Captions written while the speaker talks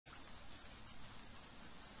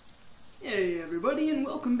Hey everybody, and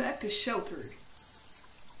welcome back to Sheltered.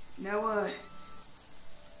 Now,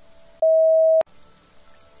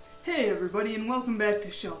 Hey everybody, and welcome back to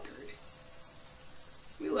Sheltered.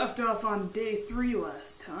 We left off on day 3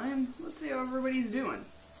 last time. Let's see how everybody's doing.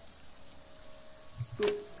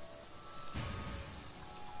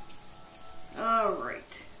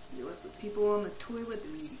 Alright. You left the people on the toilet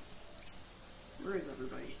and... Where is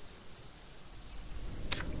everybody?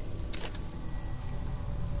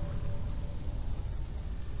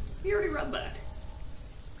 We already read that.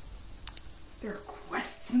 There are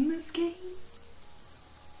quests in this game?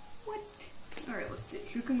 What? Alright, let's see.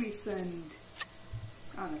 Who can we send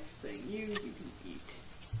on a thing? You can eat.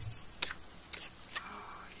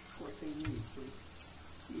 Oh, you poor thing, you need sleep.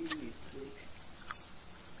 You need sleep.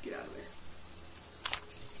 Get out of there.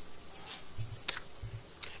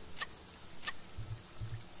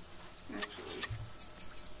 Actually...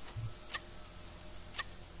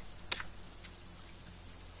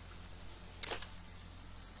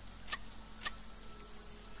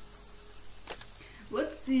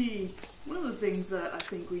 Let's see, one of the things that I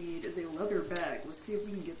think we need is a leather bag. Let's see if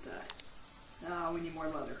we can get that. We need more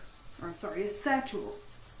leather. Or I'm sorry, a satchel.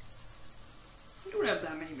 We don't have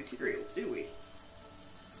that many materials, do we?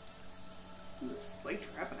 There's a spike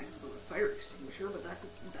trap and I can build a fire extinguisher, but that's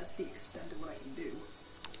the extent of what I can do.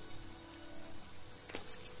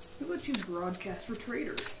 Let's use broadcast for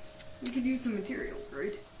traders. We could use some materials,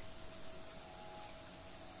 right?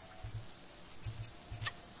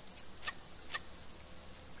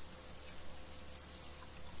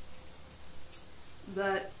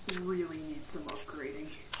 That really needs some upgrading.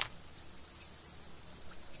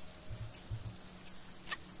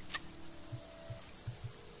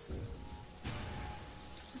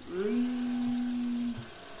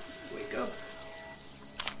 Wake up.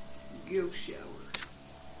 Go shower.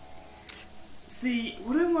 See,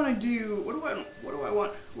 what I want to do, what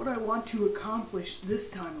I want to accomplish this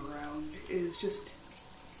time around is just,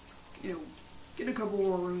 you know, get a couple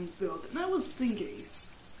more rooms built. And I was thinking,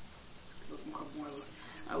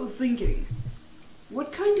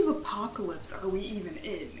 what kind of apocalypse are we even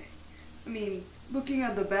in? I mean, looking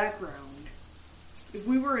at the background, if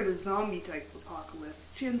we were in a zombie-type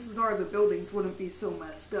apocalypse, chances are the buildings wouldn't be so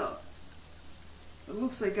messed up. It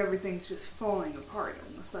looks like everything's just falling apart,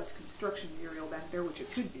 unless that's construction material back there, which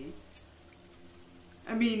it could be.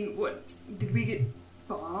 I mean, what? Did we get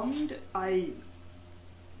bombed?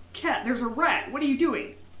 Cat, there's a rat! What are you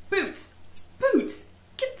doing? Boots! Boots!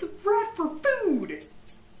 Get the rat for food!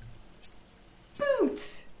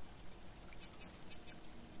 Boots!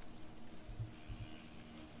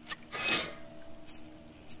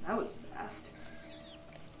 That was fast.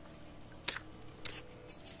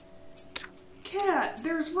 Cat,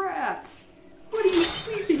 there's rats! What are you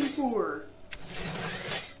sleeping for?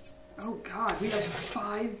 Oh god, we have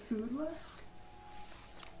 5 food left?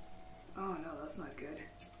 Oh no, that's not good.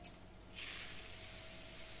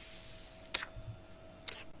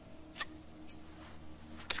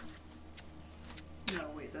 No,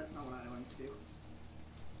 wait, that's not what I wanted to do.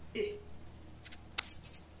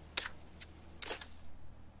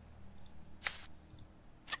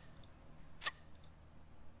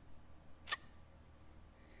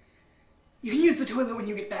 You can use the toilet when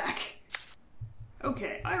you get back.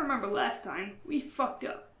 Okay, I remember last time we fucked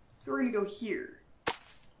up. So we're gonna go here.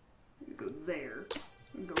 We're gonna go there.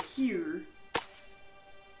 We're gonna go here.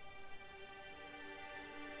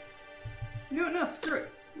 No, screw it.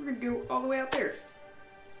 We're gonna go all the way out there.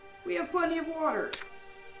 We have plenty of water.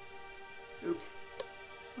 Oops.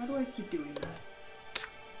 Why do I keep doing that?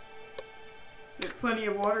 You have plenty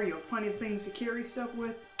of water, you have plenty of things to carry stuff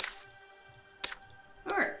with.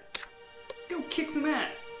 Alright. Go kick some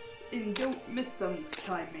ass. And don't miss them this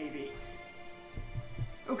time, maybe.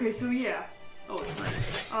 Okay, so yeah. Oh, it's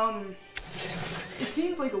nice. It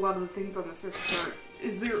seems like a lot of the things on the surface are...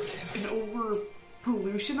 Is there an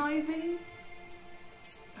over-pollutionizing?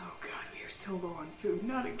 Oh god, we are so low on food.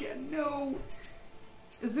 Not again, no!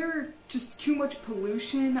 Is there just too much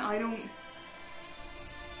pollution? I'm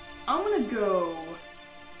gonna go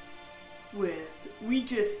with, we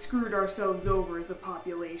just screwed ourselves over as a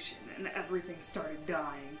population and everything started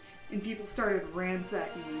dying and people started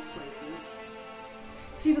ransacking these places.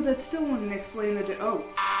 See, but that still wouldn't explain that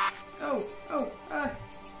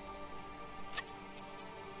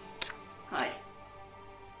Hi.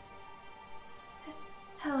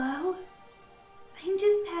 Hello? I'm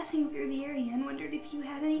just passing through the area and wondered if you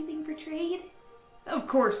had anything for trade. Of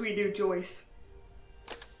course we do, Joyce.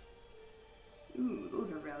 Ooh,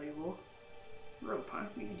 those are valuable. Rope, huh?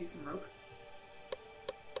 We can do some rope.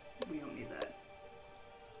 We don't need that.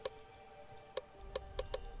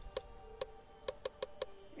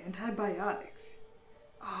 had biotics.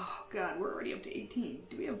 Oh god, we're already up to 18.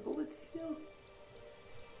 Do we have bullets still?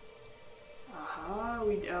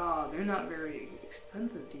 Aha, they're not very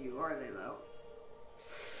expensive to you, are they though?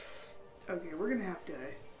 Okay, we're gonna have to...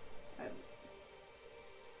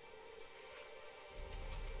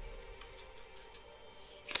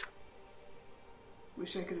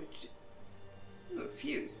 wish I could've... Oh,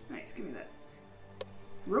 fuse. Nice, give me that.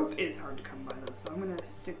 Rope is hard to come by though, so I'm gonna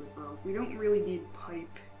stick with rope. We don't really need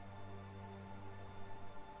pipe.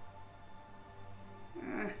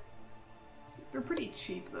 They're pretty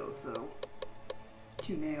cheap though, so...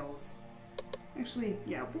 2 nails. Actually,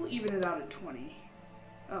 yeah, we'll even it out at 20.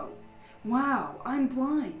 Oh. Wow, I'm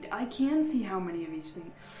blind. I can see how many of each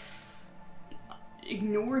thing.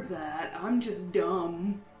 Ignore that. I'm just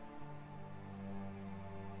dumb.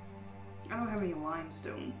 I don't have any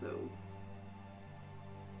limestone, so...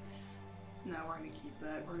 No, we're gonna keep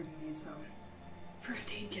that. We're gonna need some. First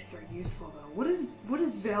aid kits are useful though. What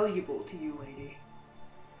is valuable to you, lady?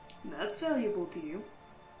 That's valuable to you.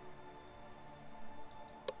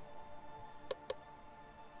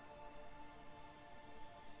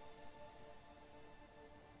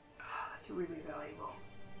 Oh, that's really valuable.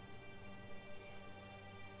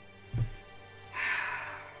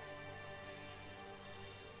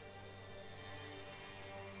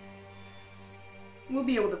 We'll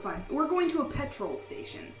be able to find. We're going to a petrol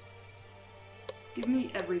station. Give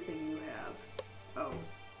me everything you have. Oh.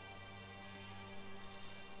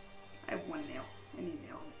 I have 1 nail. I need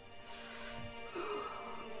nails.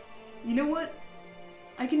 You know what?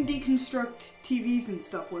 I can deconstruct TVs and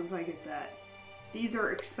stuff once I get that. These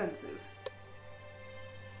are expensive.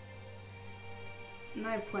 And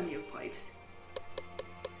I have plenty of pipes.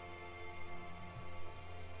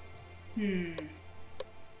 I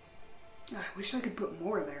wish I could put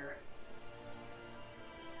more there.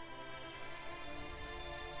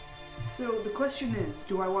 So the question is,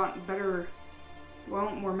 do I want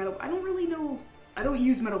more metal? I don't really know. I don't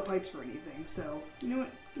use metal pipes for anything, so you know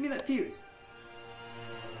what? Give me that fuse.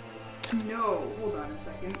 No, hold on a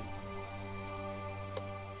second.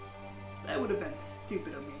 That would have been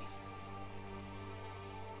stupid of me.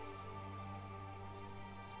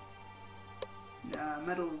 Nah,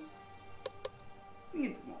 metal's... We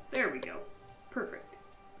need some more. There we go. Perfect.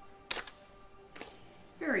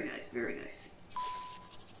 Very nice, very nice.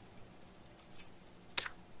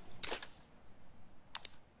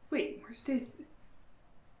 Wait, where's this?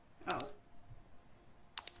 Oh.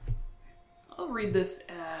 I'll read this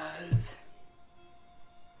as...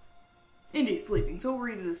 Indy's sleeping, so we'll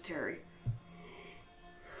read it as Terry.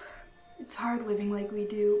 It's hard living like we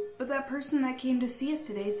do, but that person that came to see us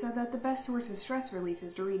today said that the best source of stress relief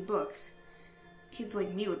is to read books. Kids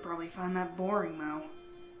like me would probably find that boring, though.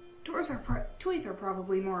 Toys are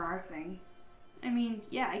probably more our thing. I mean,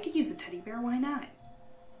 yeah, I could use a teddy bear, why not?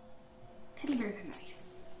 Teddy bears are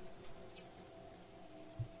nice.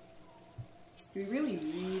 Do we really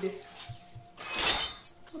need...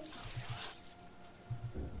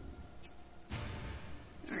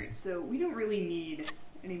 Alright, so we don't really need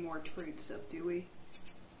any more trade stuff, do we?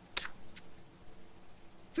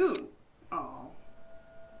 Food! Aw.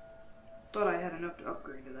 Thought I had enough to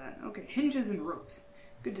upgrade to that. Okay, hinges and ropes.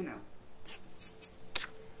 Good to know.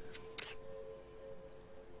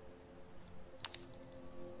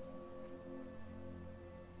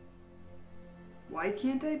 Why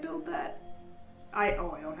can't I build that? I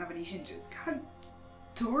don't have any hinges. God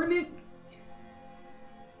darn it!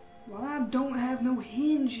 Well, I don't have no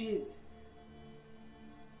hinges.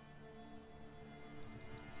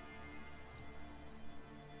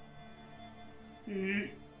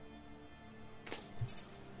 Wait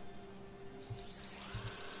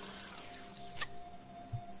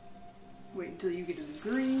until you get to the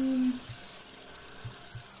green.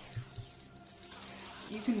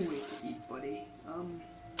 You can wait to eat, buddy.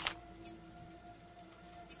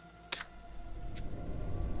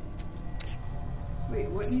 Wait,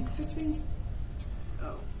 what needs fixing?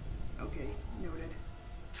 Oh, okay, noted.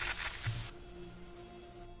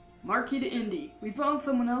 Marquee to Indy. We found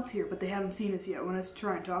someone else here, but they haven't seen us yet. Want us to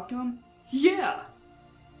try and talk to him? Yeah!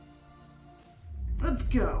 Let's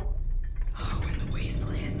go. Oh, in the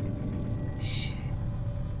wasteland. Shit.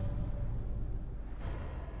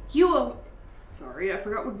 Sorry, I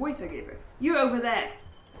forgot what voice I gave her. You over there.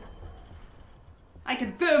 I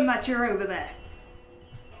confirm that you're over there.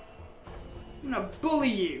 I'm gonna bully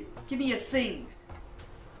you. Give me your things.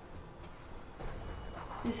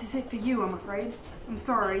 This is it for you, I'm afraid. I'm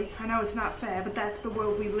sorry. I know it's not fair, but that's the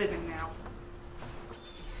world we live in now.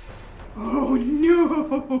 Oh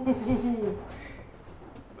no!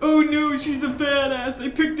 Oh no, she's a badass. I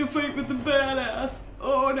picked a fight with a badass.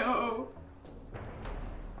 Oh no.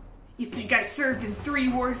 You think I served in 3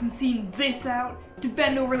 wars and seen this out? To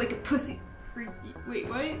bend over like a pussy. Wait,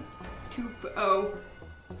 what? Oh.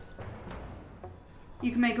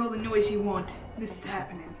 You can make all the noise you want. This is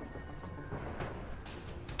happening.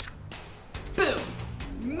 Boom!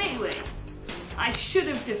 Melee! I should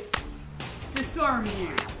have disarmed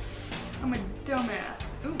you. I'm a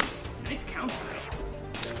dumbass. Ooh, nice counter.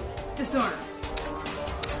 Disarm.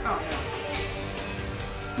 Oh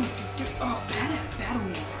no. Oh, badass battle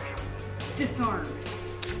music. Disarm.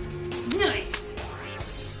 Nice!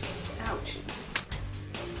 Ouch.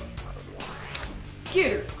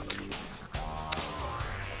 Get her!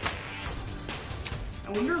 I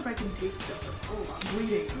wonder if I can take stuff. Oh, I'm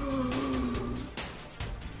bleeding.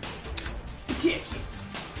 Attack you!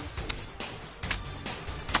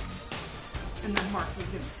 And then Mark was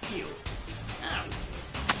gonna steal. Ow.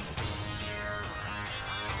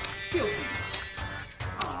 Steal from me.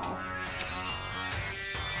 Aww.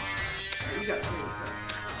 Alright, you gotta clear this up.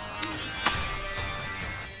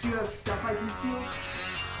 Do you have stuff I can steal?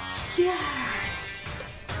 Yes!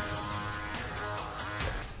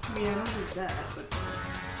 I mean, I don't need that, but...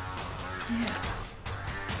 yeah.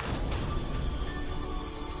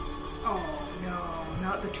 Oh no,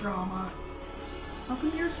 not the trauma. How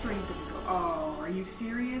come your strength didn't go? Oh, are you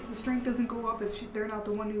serious? The strength doesn't go up if they're not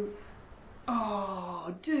the one who...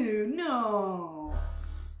 oh, dude, no!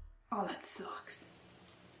 Oh, that sucks.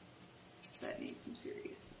 That needs some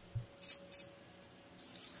serious.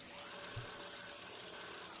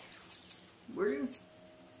 Where's...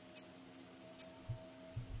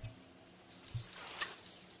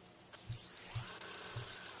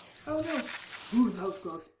 oh no! Ooh, that was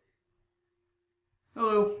close.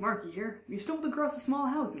 Hello, Marky here. We stumbled across a small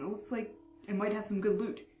house and it looks like it might have some good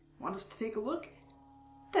loot. Want us to take a look?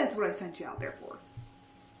 That's what I sent you out there for.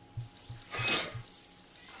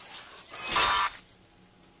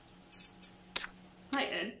 Hi,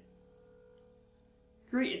 Ed.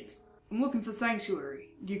 Greetings. I'm looking for sanctuary.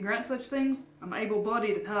 Do you grant such things? I'm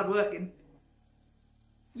able-bodied and hard-working.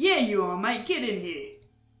 Yeah, you are, mate. Get in here.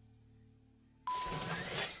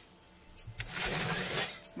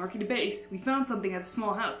 Marky the base. We found something at a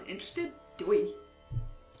small house. Interested? Do we?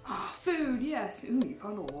 Ah, oh, food, yes. Ooh, you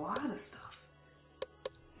found a lot of stuff.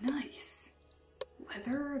 Nice.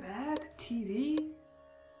 Leather, that, TV.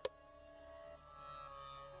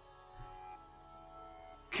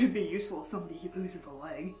 Could be useful if somebody loses a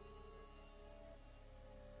leg.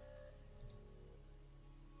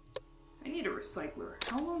 I need a recycler.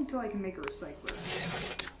 How long till I can make a recycler?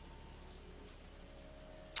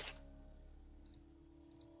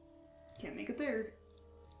 Can't make it there.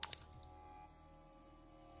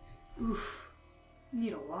 Oof.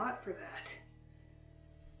 Need a lot for that.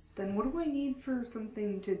 Then what do I need for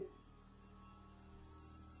something to...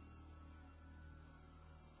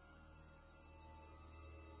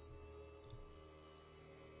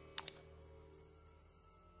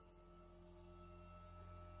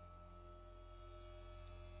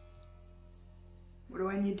 what do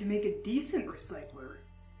I need to make a decent recycler?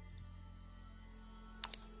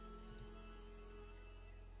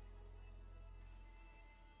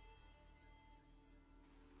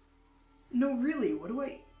 No, really, what do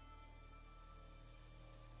I...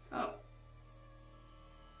 oh.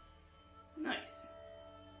 Nice.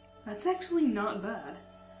 That's actually not bad.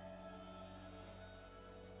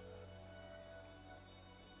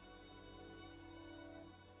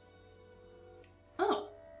 Oh.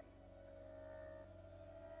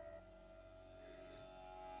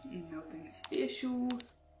 Nothing special.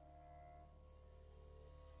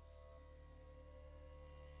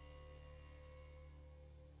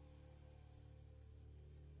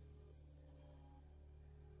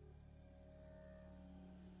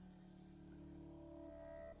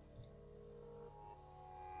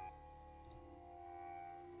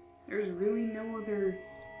 There's really no other...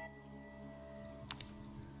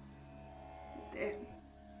 damn.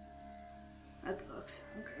 That sucks.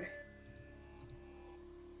 Okay.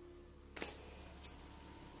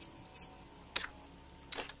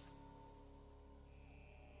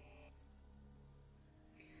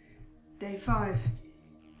 Day 5.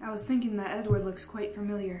 I was thinking that Edward looks quite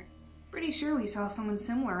familiar. Pretty sure we saw someone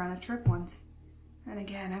similar on a trip once. And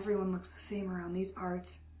again, everyone looks the same around these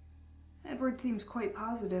parts. Edward seems quite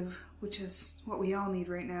positive, which is what we all need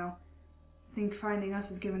right now. I think finding us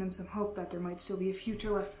has given him some hope that there might still be a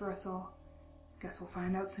future left for us all. Guess we'll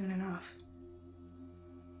find out soon enough.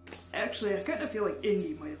 Actually, I kind of feel like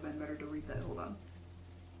Indy might have been better to read that. Hold on.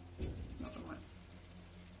 Another one.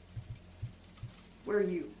 What are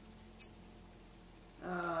you?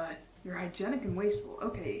 You're hygienic and wasteful.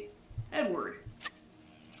 Okay. Edward.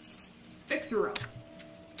 Fix her up.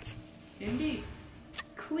 Indeed.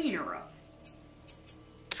 Clean her up.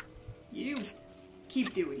 You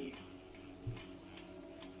keep doing you.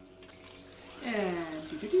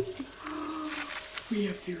 And we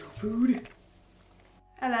have 0 food.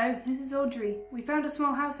 Hello, this is Audrey. We found a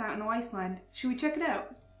small house out in the wasteland. Should we check it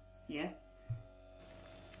out? Yeah.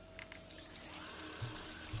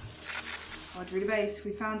 Audrey to base,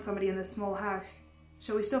 we found somebody in this small house.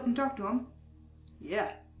 Shall we stop and talk to him?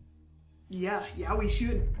 Yeah. Yeah, we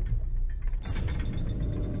should.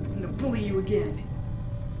 I'm gonna bully you again.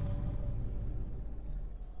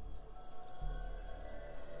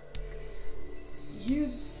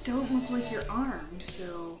 You don't look like you're armed,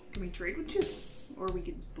 so can we trade with you? Or we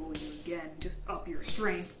could bully you again, just up your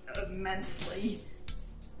strength immensely.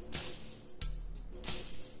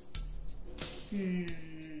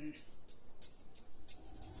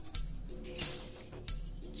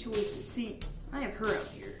 Choices. See, I have her out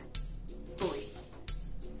here. Bully.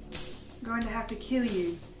 I'm going to have to kill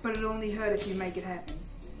you, but it'll only hurt if you make it happen.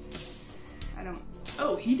 I don't...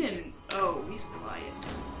 Oh, he didn't... Oh, he's quiet.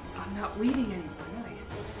 I'm not bleeding anymore.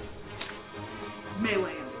 Nice.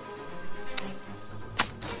 Melee him.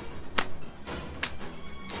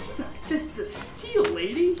 Fists of steel,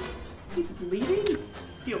 lady! He's bleeding?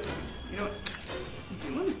 Steel. You know what? What's he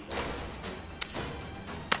doing?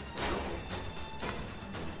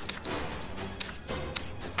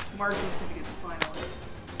 Mark is gonna get the final hit.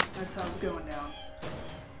 That's how it's going down.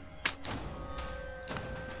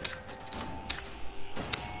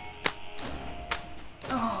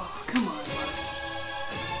 Oh, come on, Mark.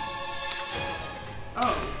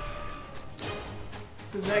 Oh.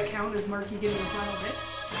 Does that count as Marky getting the final hit?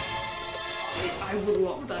 I would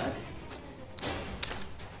love that.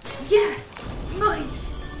 Yes!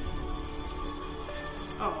 Nice!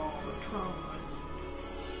 Oh, the trauma.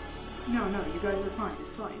 No, you guys are fine.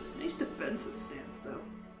 It's fine. Nice defensive stance, though.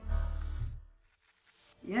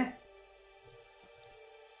 Yeah.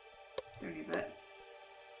 Don't need that.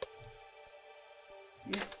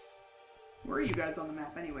 Yeah. Where are you guys on the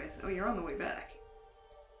map anyways? Oh, you're on the way back.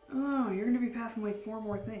 Oh, you're gonna be passing like 4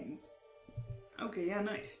 more things. Okay, yeah,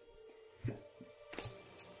 nice.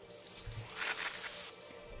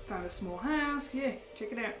 Found a small house. Yeah,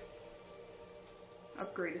 check it out.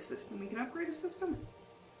 Upgrade a system. We can upgrade a system?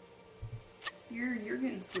 You're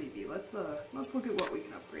getting sleepy. Let's look at what we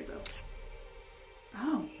can upgrade though.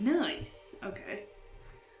 Oh, nice. Okay.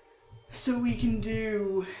 So we can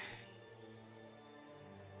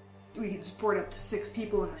support up to 6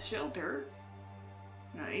 people in the shelter.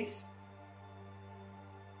 Nice.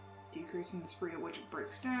 Decreasing the speed at which it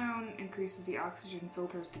breaks down, increases the oxygen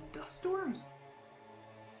filters to dust storms.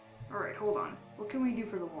 Alright, hold on. What can we do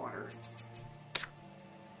for the water?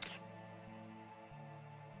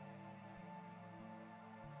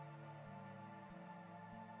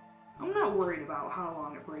 I'm not worried about how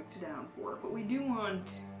long it breaks down for, but we do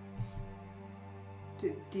want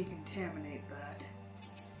to decontaminate that.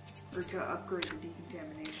 Or to upgrade the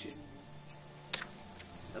decontamination.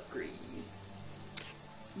 Upgrade.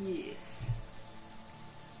 Yes.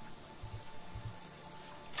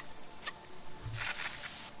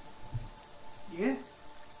 Yeah.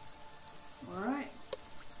 Alright.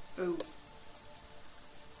 Oh.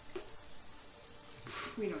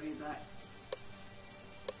 Pfft, we don't need that.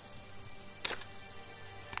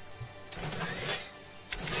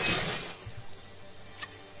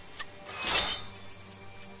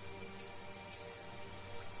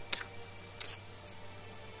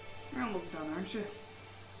 You're almost done, aren't you?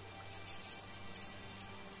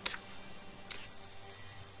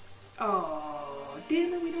 Oh,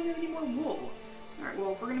 damn it, we don't have any more wool. Alright,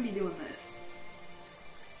 well, if we're gonna be doing this.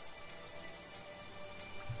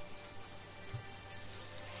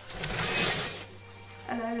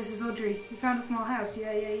 Hello, this is Audrey. We found a small house.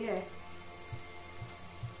 Yeah.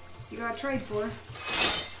 You got a trade for us?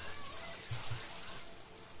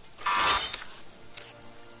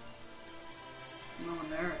 No one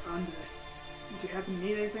there. I found it. Did you happen to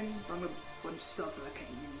need anything? Found a bunch of stuff that I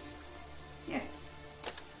can't use. Yeah.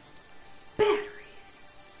 Batteries!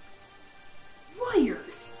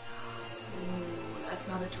 Wires! Ooh, that's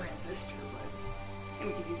not a transistor, but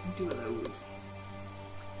we could use 2 of those.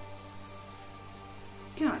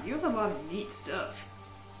 God, you have a lot of neat stuff.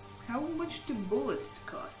 How much do bullets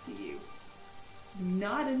cost to you?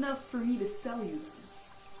 Not enough for me to sell you them.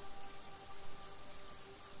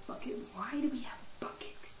 Bucket? Why do we have a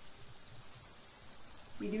bucket?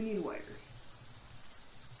 We do need wires.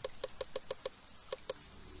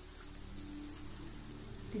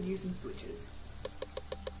 Could use some switches.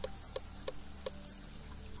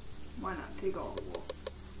 Why not? Take all the wool.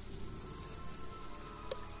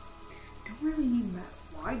 Don't really need that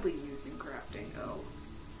widely used in crafting. Oh.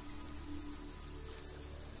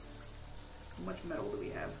 How much metal do we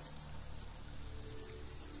have?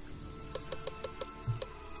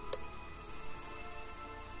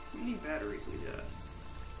 How many batteries we got?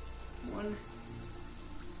 One.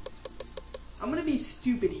 I'm gonna be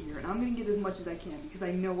stupid here, and I'm gonna get as much as I can, because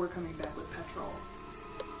I know we're coming back with petrol.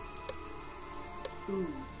 Ooh,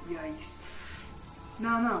 yikes.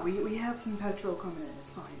 No, we have some petrol coming in,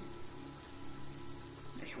 it's fine.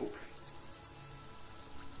 I hope.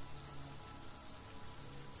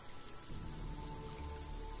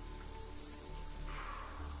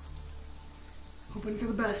 Hoping for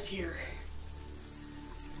the best here.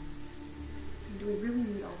 Do we really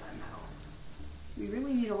need all that metal? Do we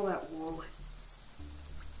really need all that wool?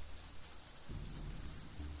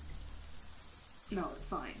 No, it's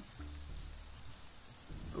fine.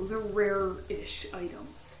 Those are rare-ish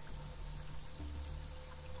items.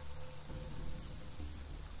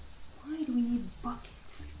 Why do we need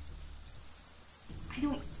buckets?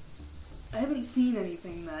 I haven't seen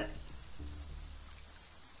anything that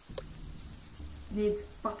needs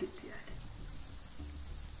buckets yet.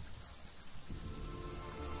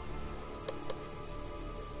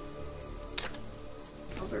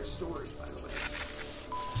 How's our storage, by the way?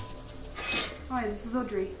 Hi, this is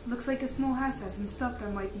Audrey. Looks like a small house has some stuff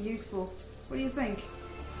that might be useful. What do you think?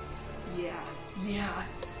 Yeah.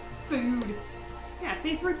 Food. Yeah,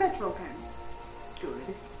 see, 3 petrol cans.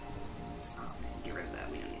 Good. Oh man, get rid of that.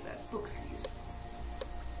 We don't need that. Books are useful.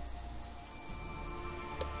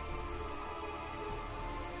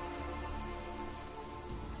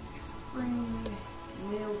 Spring.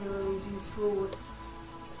 Nails are always useful.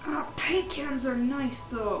 Paint cans are nice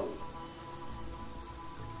though.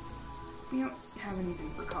 We don't have anything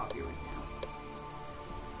for coffee right now.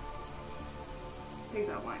 Take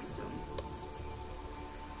that limestone.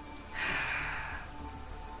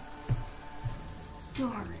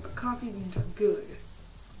 Darn, but coffee beans are good.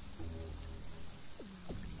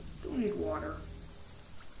 Don't need water.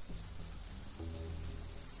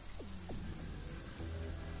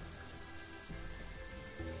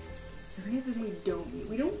 Is there anything we don't need?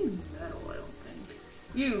 We don't need metal, I don't think.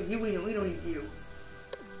 We don't need you.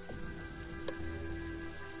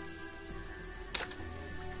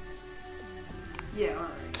 Yeah,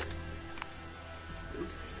 alright.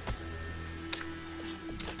 Oops.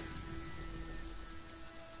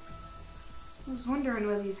 I was wondering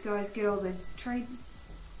where these guys get all the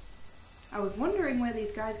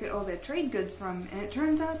trade goods from, and it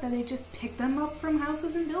turns out that they just pick them up from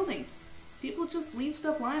houses and buildings. People just leave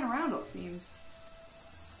stuff lying around, it seems.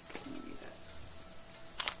 I don't need that.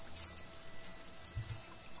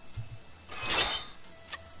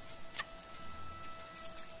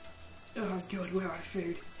 Oh god, we're out of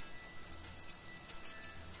food.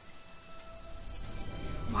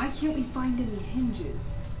 Why can't we find any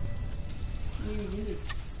hinges? You need to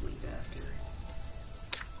sleep after.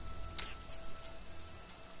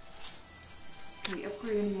 Can we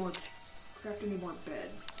upgrade any more, craft any more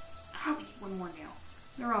beds? Ah, we need one more nail.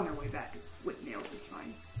 They're on their way back. It's with nails, it's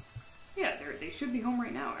fine. Yeah, they should be home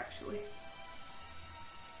right now, actually.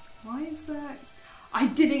 Why is that? I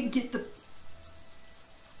didn't get the...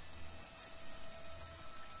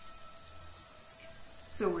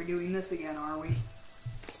 So we're doing this again, are we?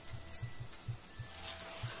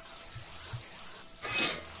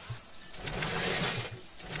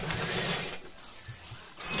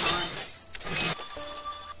 Come on.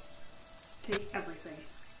 Take everything.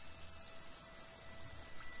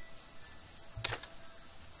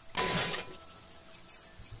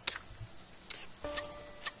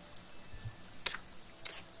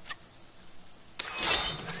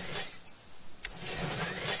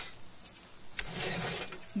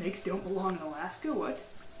 Snakes don't belong in Alaska? What?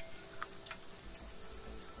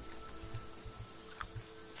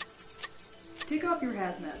 Take off your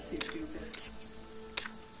hazmat suit, doofus.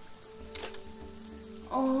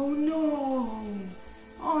 Oh no!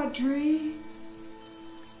 Audrey!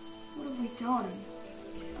 What have we done?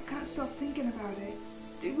 I can't stop thinking about it.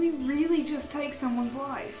 Did we really just take someone's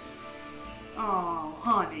life? Oh,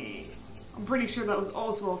 honey. I'm pretty sure that was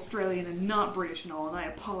also Australian and not British and all, and I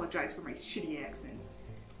apologize for my shitty accents.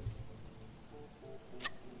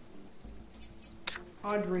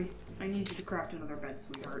 Audrey, I need you to craft another bed,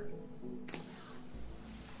 sweetheart.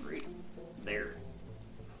 Right there.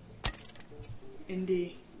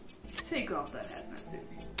 Indy, take off that hazmat suit.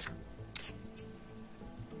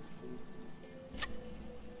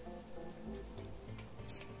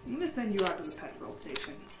 I'm gonna send you out to the petrol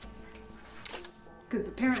station. Because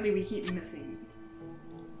apparently we keep missing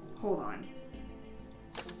Hold on.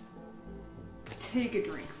 Take a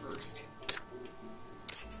drink first.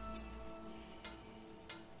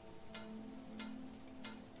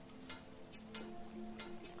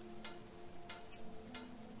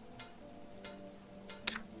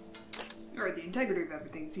 Alright, the integrity of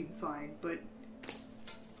everything seems fine, but...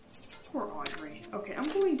 Poor Audrey. Okay, I'm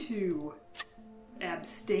going to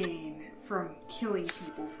abstain from killing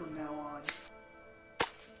people from now on.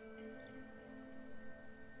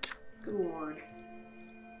 Good lord.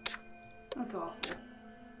 That's awful.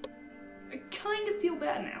 I kind of feel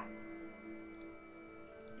bad now.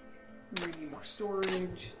 We need more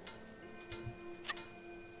storage.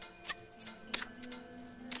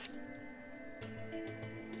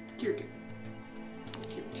 Tier 2.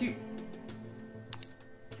 Tier 2.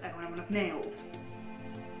 I don't have enough nails.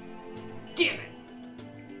 Damn it!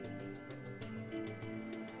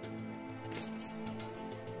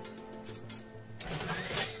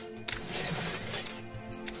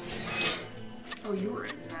 Oh, you were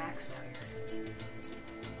at max tire.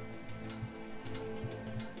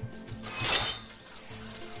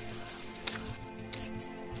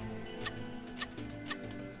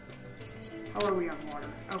 How are we on water?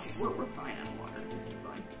 Okay, we're fine on water. This is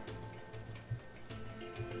fine.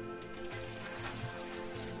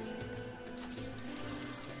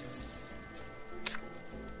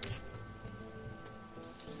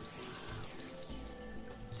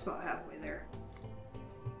 Just about halfway there.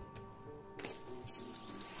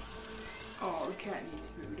 Oh, the cat needs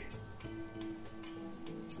food.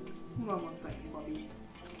 Hold on one second, Bubby.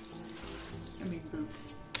 I mean,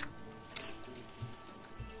 Boots.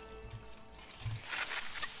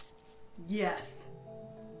 Yes!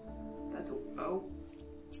 That's what— oh.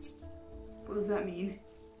 What does that mean?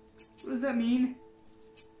 What does that mean?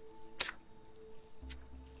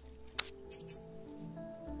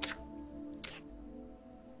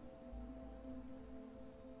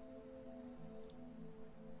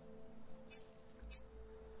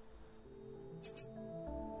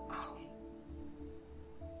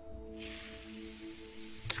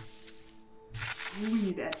 We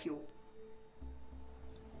need that fuel.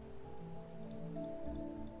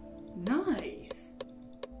 Nice!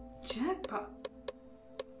 Jackpot!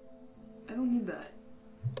 I don't need that.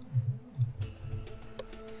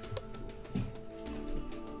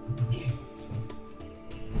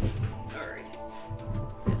 Alright.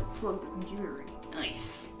 Plug the computer in.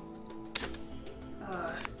 Nice!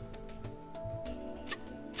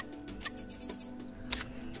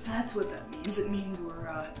 That's what that means. It means we're,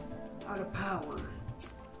 out of power.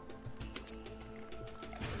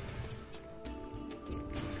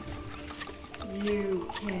 You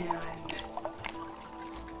can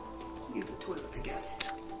use the toilet, I guess.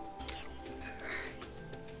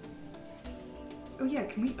 Oh yeah,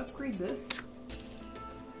 can we upgrade this?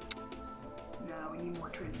 No, we need more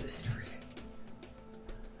transistors.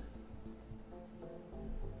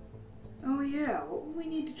 Oh yeah, what would we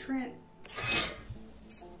need to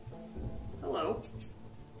Hello.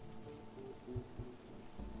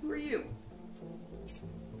 Who are you?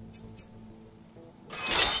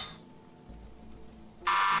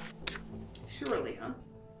 Shirley, huh?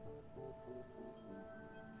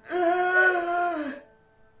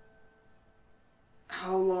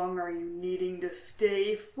 How long are you needing to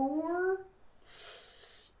stay for?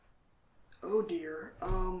 Oh dear,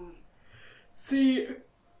 see,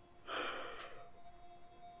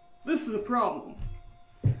 this is a problem.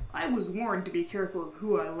 I was warned to be careful of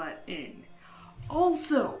who I let in.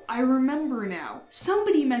 Also, I remember now,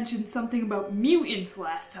 somebody mentioned something about mutants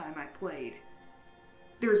last time I played.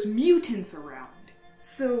 There's mutants around.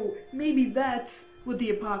 So maybe that's what the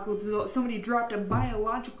apocalypse is about. Somebody dropped a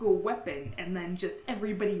biological weapon and then just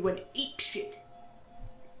everybody went apeshit.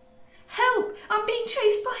 Help! I'm being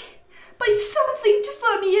chased by something! Just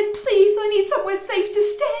let me in, please! I need somewhere safe to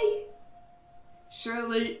stay!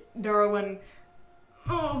 Shirley, darling.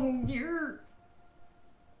 Oh, your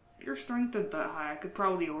strength isn't that high. I could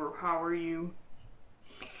probably overpower you.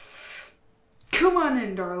 Come on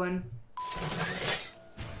in, darling.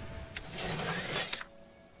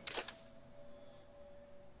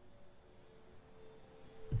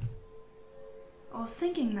 I was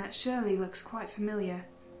thinking that Shirley looks quite familiar.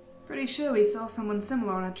 Pretty sure we saw someone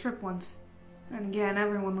similar on a trip once. And again,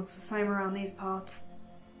 everyone looks the same around these parts.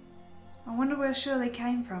 I wonder where Shirley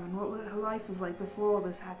came from and what her life was like before all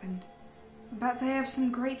this happened. I bet they have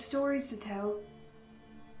some great stories to tell.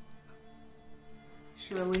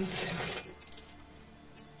 Shirley.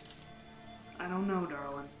 I don't know,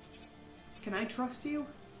 darling. Can I trust you?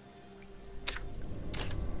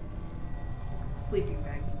 Sleeping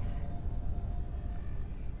bags.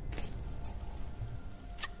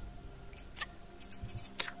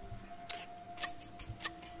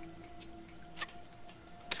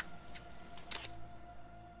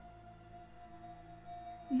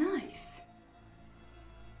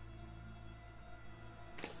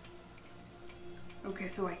 Okay,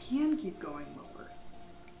 so I can keep going lower.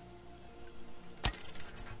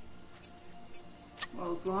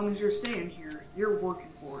 Well, as long as you're staying here, you're working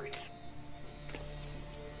for it.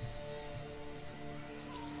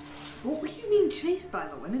 What were you being chased by,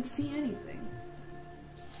 though? I didn't see anything.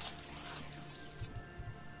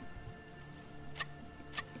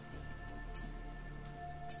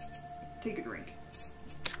 Take a drink.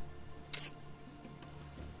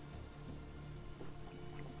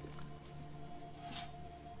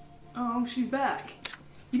 Oh, she's back.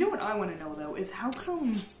 You know what I want to know, though, is how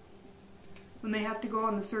come when they have to go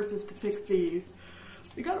on the surface to fix these,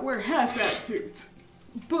 they gotta wear hazmat suits.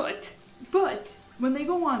 But, when they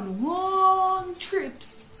go on long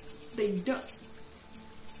trips, they don't.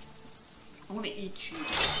 I want to eat you.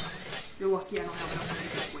 You're lucky I don't have enough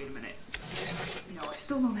hinges. Wait a minute. No, I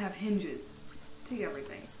still don't have hinges. Take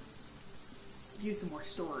everything. Use some more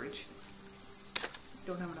storage.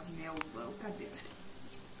 Don't have enough nails, though. God damn it.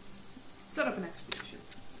 Set up an expedition.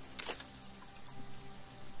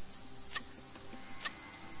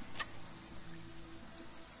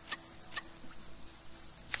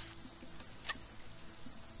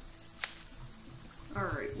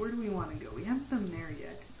 Alright, where do we want to go? We haven't been there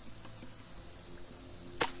yet.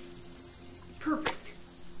 Perfect.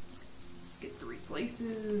 Get 3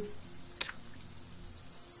 places.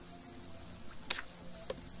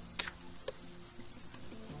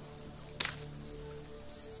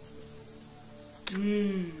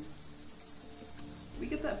 We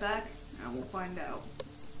get that back? Now we'll find out.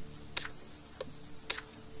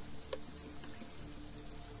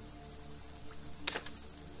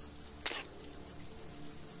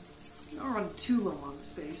 Don't run too low on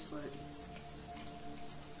space, but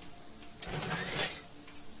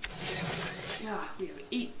yeah, we have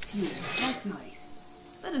 8 fuel. That's nice.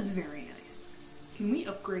 That is very nice. Can we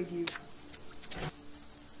upgrade you?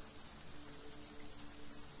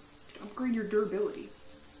 Upgrade your durability.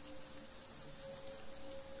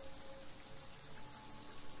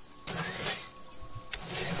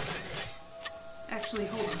 Actually,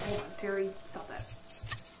 hold on, Terry, stop that.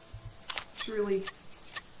 Shirley,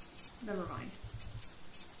 never mind.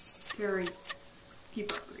 Terry, keep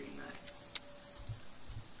upgrading that.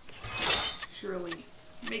 Shirley,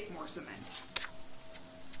 make more cement.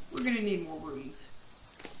 We're gonna need more rooms.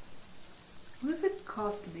 What does it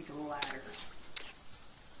cost to make a ladder?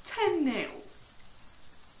 10 nails.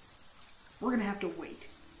 We're gonna have to wait.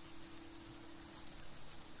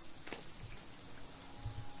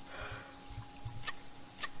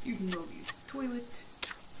 You can go use the toilet.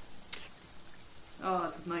 Oh,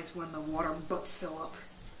 it's nice when the water butts fill up.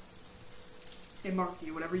 Hey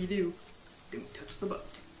Marky, whatever you do, don't touch the butt.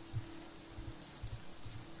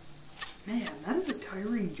 Man, that is a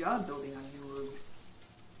tiring job building on your road.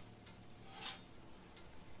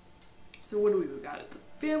 So what do we got? It's a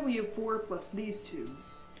family of 4 plus these 2.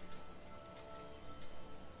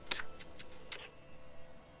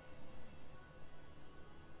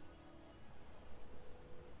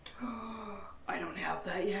 I don't have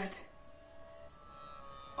that yet.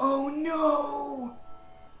 Oh no!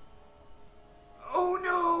 Oh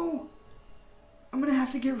no! I'm gonna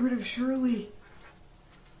have to get rid of Shirley.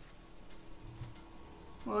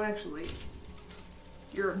 Well, actually,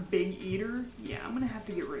 you're a big eater? Yeah, I'm gonna have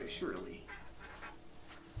to get rid of Shirley.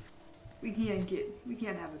 We can't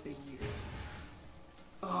have a big eater.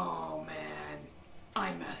 Oh man,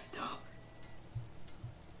 I messed up.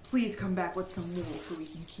 Please come back with some wool so we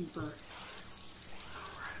can keep her.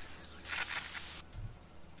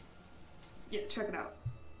 Yeah, check it out.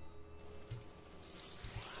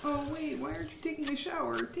 Oh wait, why aren't you taking a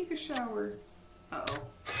shower? Take a shower. Uh-oh.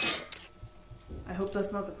 I hope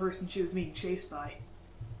that's not the person she was being chased by.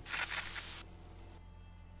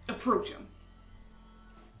 Approach him.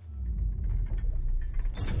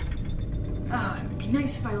 Ah, it'd be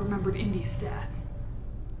nice if I remembered Indy's stats.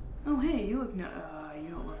 Oh hey, you look you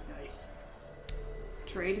don't look nice.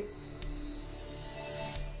 Trade?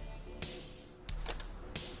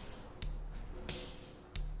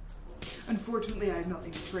 Unfortunately, I have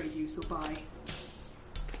nothing to trade you, so bye.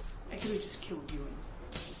 I could have just killed you and...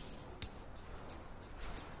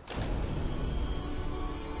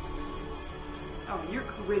 Oh, you're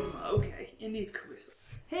charisma. Okay, Indy's charisma.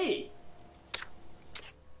 Hey!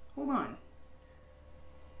 Hold on.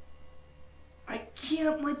 I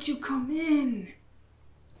can't let you come in!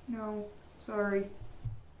 No, sorry.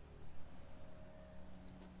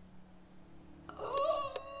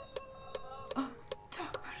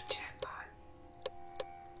 Talk about a jackpot.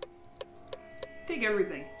 Take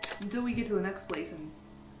everything until we get to the next place and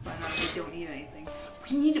find out if we don't need anything.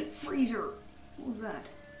 We need a freezer! What was that?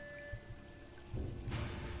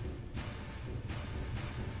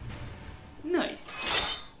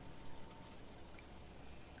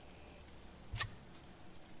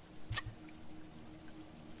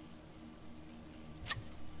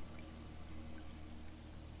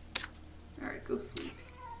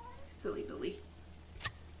 Silly Billy.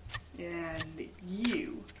 And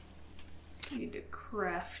you need to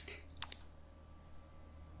craft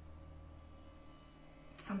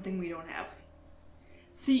something we don't have.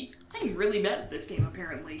 See, I'm really bad at this game,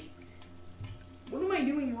 apparently. What am I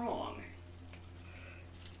doing wrong?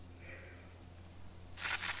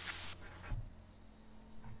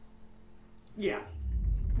 Yeah,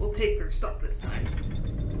 we'll take their stuff this time.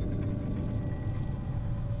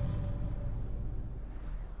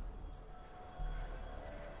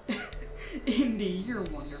 Indy, you're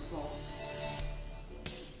wonderful.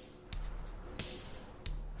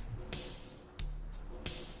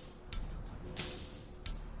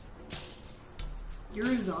 You're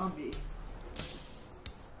a zombie.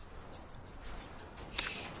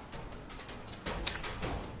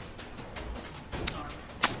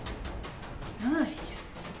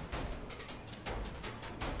 Nice.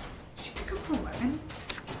 Did you pick up her weapon?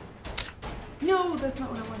 No, that's not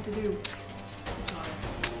what I wanted to do. Sorry.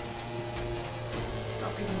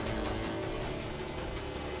 Stop picking up her weapon.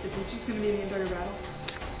 Is this just gonna be the entire battle?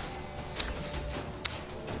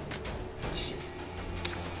 Shit.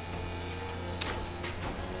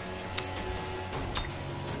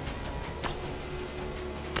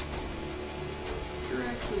 You're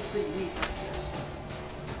actually pretty weak, aren't you?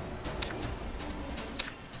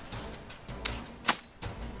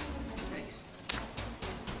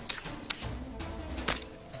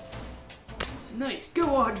 Nice, go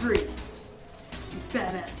Audrey! You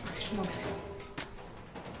badass British woman.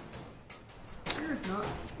 You're not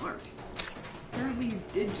smart. Apparently you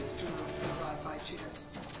did just survive by chance.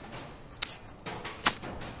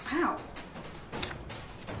 Ow!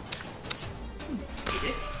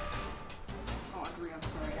 Dick. Audrey, I'm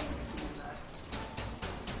sorry I didn't mean to do that.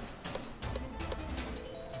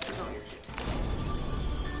 Take all your shit.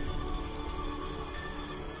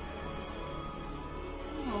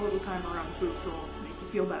 A little time around boots will make you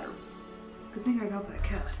feel better. Good thing I got that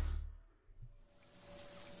cat.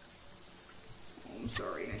 Oh, I'm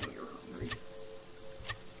sorry, I know you're hungry.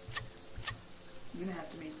 I'm gonna have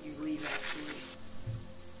to make you leave, actually.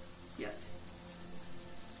 Yes.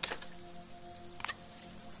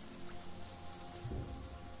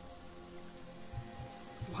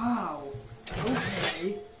 Wow.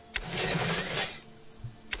 Okay.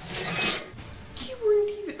 You weren't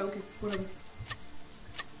even... Okay, whatever.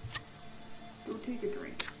 Go take a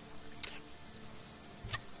drink.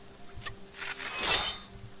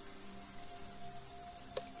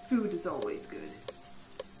 Food is always good.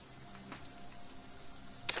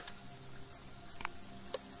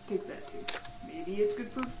 Take that too. Maybe it's good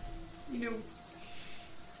for, you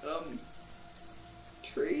know,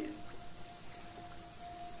 trade.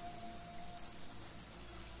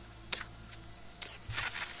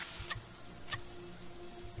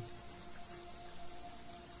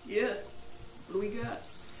 Yeah. What do we got?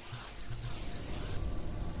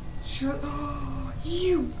 Sure. Oh,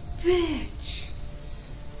 you bitch!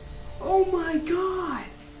 Oh my god!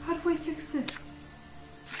 How do I fix this?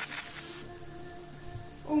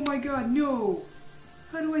 Oh my god, no!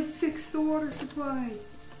 How do I fix the water supply?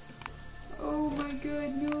 Oh my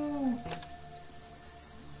god, no!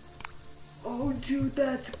 Oh dude,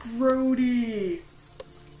 that's grody!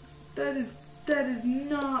 That is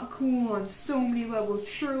not cool on so many levels.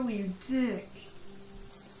 Shirley, you dick.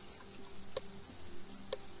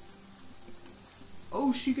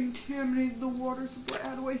 Oh, she contaminated the water supply.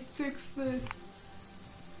 How do I fix this?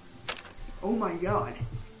 Oh my god.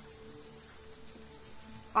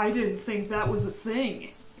 I didn't think that was a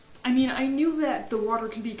thing. I mean, I knew that the water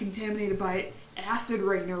can be contaminated by acid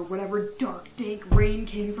rain or whatever dark, dank rain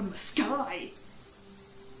came from the sky.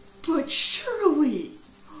 But Shirley!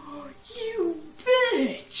 You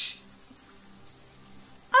bitch!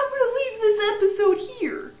 I'm gonna leave this episode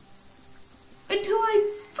here until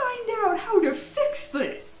I find out how to fix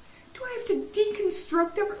this. Do I have to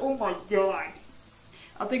deconstruct every— oh my god.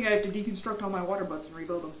 I think I have to deconstruct all my water butts and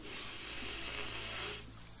rebuild them.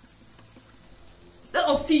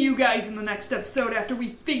 I'll see you guys in the next episode after we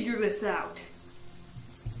figure this out.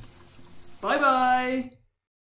 Bye bye!